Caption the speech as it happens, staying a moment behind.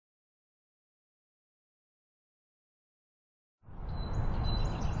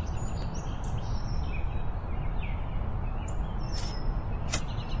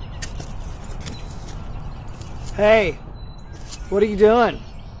Hey, what are you doing?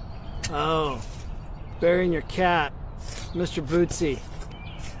 Oh, burying your cat, Mr. Bootsy.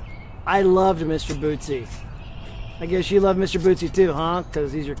 I loved Mr. Bootsy. I guess you love Mr. Bootsy too, huh?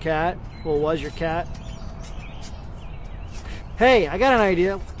 Because he's your cat? Well, was your cat? Hey, I got an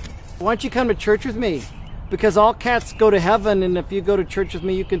idea. Why don't you come to church with me? Because all cats go to heaven, and if you go to church with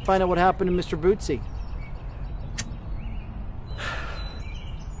me, you can find out what happened to Mr. Bootsy.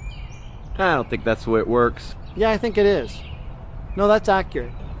 I don't think that's the way it works. Yeah, I think it is. No, that's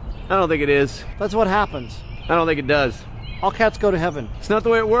accurate. I don't think it is. That's what happens. I don't think it does. All cats go to heaven. It's not the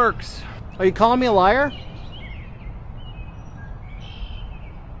way it works. Are you calling me a liar?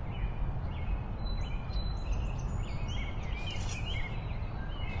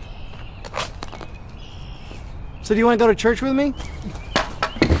 So do you want to go to church with me?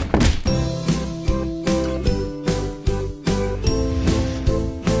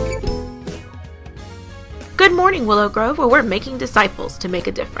 Good morning, Willow Grove, where we're making disciples to make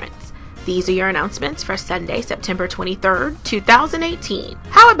a difference. These are your announcements for Sunday, September 23rd, 2018.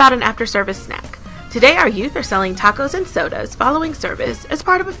 How about an after-service snack? Today, our youth are selling tacos and sodas following service as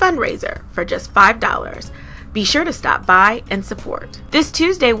part of a fundraiser for just $5. Be sure to stop by and support. This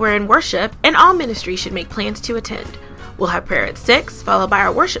Tuesday, we're in worship, and all ministries should make plans to attend. We'll have prayer at 6, followed by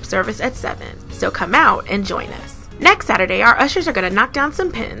our worship service at 7. So come out and join us. Next Saturday, our ushers are going to knock down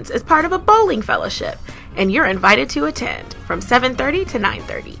some pins as part of a bowling fellowship, and you're invited to attend from 7:30 to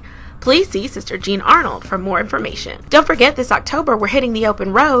 9:30. Please see Sister Jean Arnold for more information. Don't forget, this October we're hitting the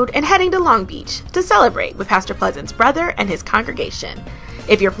open road and heading to Long Beach to celebrate with Pastor Pleasant's brother and his congregation.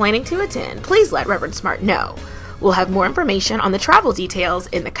 If you're planning to attend, please let Reverend Smart know. We'll have more information on the travel details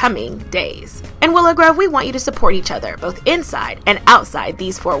in the coming days. In Willow Grove, we want you to support each other both inside and outside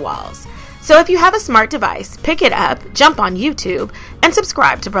these four walls. So if you have a smart device, pick it up, jump on YouTube, and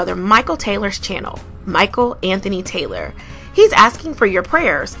subscribe to Brother Michael Taylor's channel, Michael Anthony Taylor. He's asking for your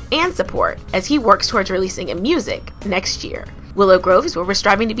prayers and support as he works towards releasing a music next year. Willow Grove is where we're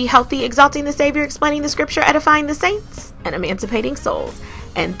striving to be healthy, exalting the Savior, explaining the Scripture, edifying the saints, and emancipating souls.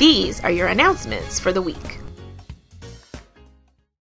 And these are your announcements for the week.